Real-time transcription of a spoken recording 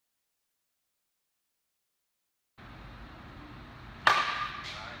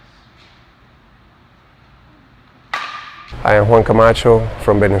I am Juan Camacho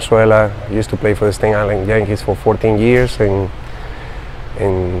from Venezuela. I used to play for the Staten Island Yankees for 14 years, and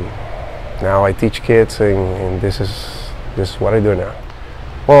now I teach kids, and this is what I do now.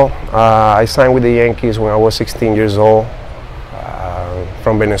 Well, I signed with the Yankees when I was 16 years old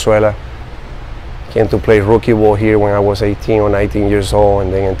from Venezuela. Came to play rookie ball here when I was 18 or 19 years old,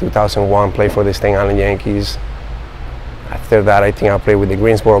 and then in 2001 played for the Staten Island Yankees. After that, I think I played with the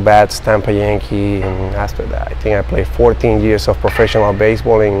Greensboro Bats, Tampa Yankee, and after that, I think I played 14 years of professional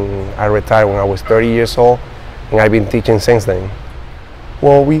baseball, and I retired when I was 30 years old, and I've been teaching since then.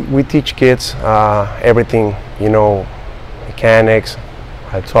 Well, we teach kids everything, you know, mechanics.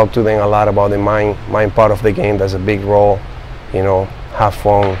 I talk to them a lot about the mind part of the game. That's a big role, you know, have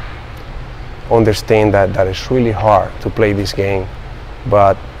fun, understand that it's really hard to play this game,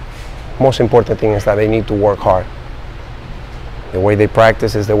 but most important thing is that they need to work hard. The way they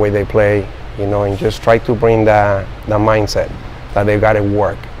practice is the way they play, you know, and just try to bring that mindset that they got to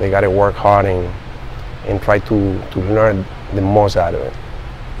work. They got to work hard and try to learn the most out of it.